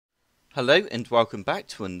Hello and welcome back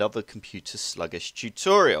to another computer sluggish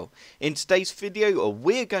tutorial. In today's video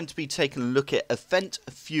we're going to be taking a look at Event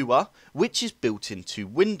Viewer, which is built into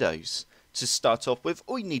Windows. To start off with,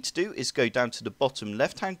 all you need to do is go down to the bottom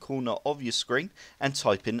left hand corner of your screen and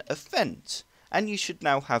type in Event, and you should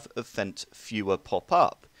now have Event Viewer pop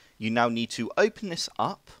up. You now need to open this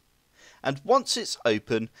up, and once it's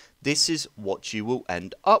open, this is what you will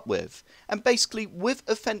end up with. And basically with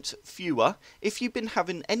Event Viewer, if you've been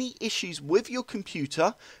having any issues with your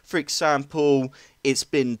computer, for example it's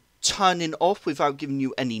been turning off without giving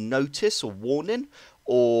you any notice or warning,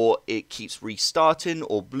 or it keeps restarting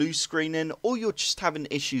or blue screening, or you're just having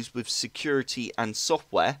issues with security and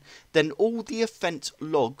software, then all the event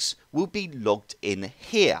logs will be logged in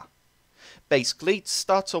here. Basically, to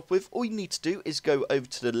start off with, all you need to do is go over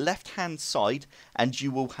to the left hand side and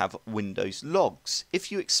you will have Windows logs.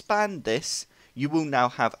 If you expand this, you will now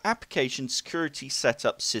have application, security,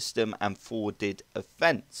 setup, system and forwarded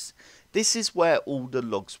events. This is where all the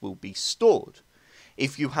logs will be stored.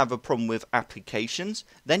 If you have a problem with applications,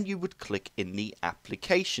 then you would click in the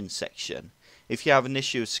application section. If you have an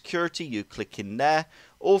issue with security, you click in there.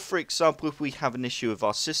 Or for example, if we have an issue with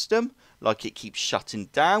our system, like it keeps shutting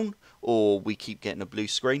down, or we keep getting a blue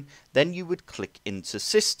screen, then you would click into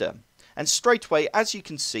system. And straight away, as you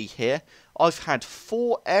can see here, I've had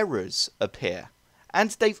 4 errors appear. And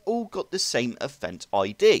they've all got the same event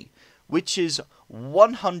ID, which is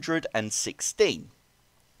 116.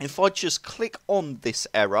 If I just click on this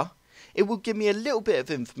error, it will give me a little bit of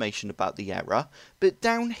information about the error, but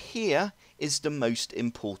down here is the most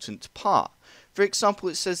important part. For example,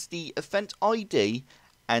 it says the event ID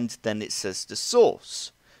and then it says the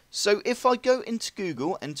source. So if I go into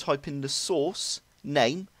Google and type in the source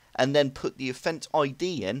name and then put the event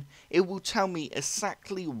ID in, it will tell me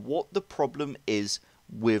exactly what the problem is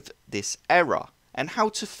with this error and how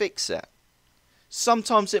to fix it.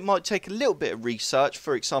 Sometimes it might take a little bit of research.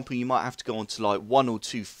 For example, you might have to go onto like 1 or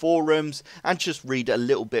 2 forums and just read a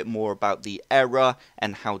little bit more about the error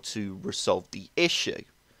and how to resolve the issue.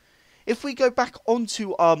 If we go back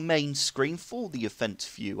onto our main screen for the Event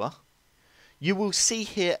Viewer, you will see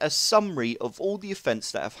here a summary of all the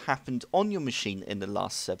events that have happened on your machine in the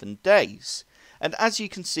last 7 days. And as you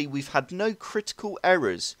can see, we've had no critical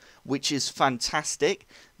errors, which is fantastic.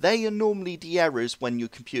 They are normally the errors when your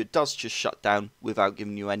computer does just shut down without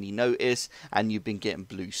giving you any notice and you've been getting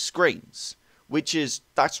blue screens,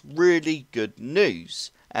 that's really good news.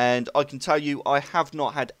 And I can tell you I have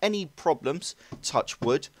not had any problems, touch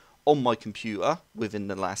wood, on my computer within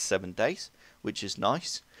the last 7 days, which is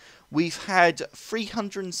nice. We've had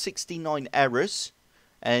 369 errors.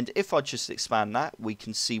 And if I just expand that, we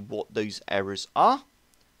can see what those errors are.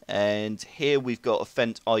 And here we've got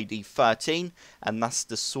event ID 13, and that's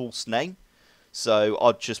the source name. So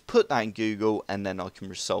I'll just put that in Google, and then I can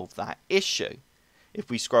resolve that issue.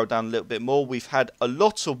 If we scroll down a little bit more, we've had a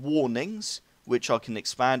lot of warnings, which I can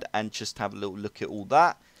expand and just have a little look at all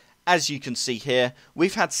that. As you can see here,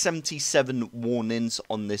 we've had 77 warnings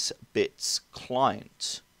on this Bits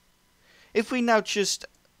client. If we now just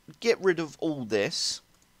get rid of all this,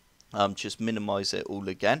 just minimize it all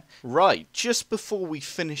again. Right, just before we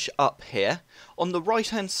finish up here, on the right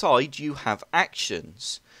hand side you have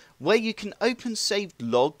actions, where you can open saved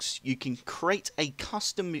logs. You can create a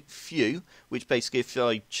custom view, which basically if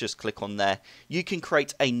I just click on there, you can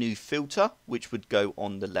create a new filter, which would go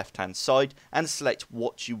on the left hand side, and select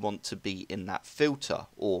what you want to be in that filter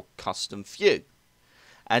or custom view.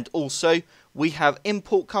 And also we have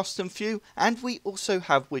import custom view, and we also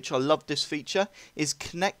have, which I love this feature, is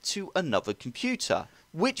connect to another computer,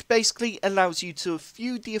 which basically allows you to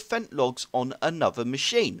view the event logs on another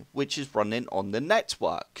machine, which is running on the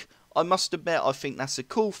network. I must admit I think that's a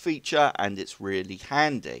cool feature and it's really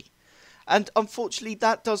handy. And unfortunately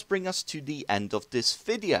that does bring us to the end of this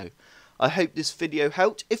video. I hope this video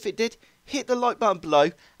helped. If it did, hit the like button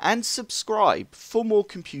below and subscribe for more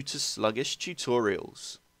computer sluggish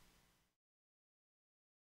tutorials.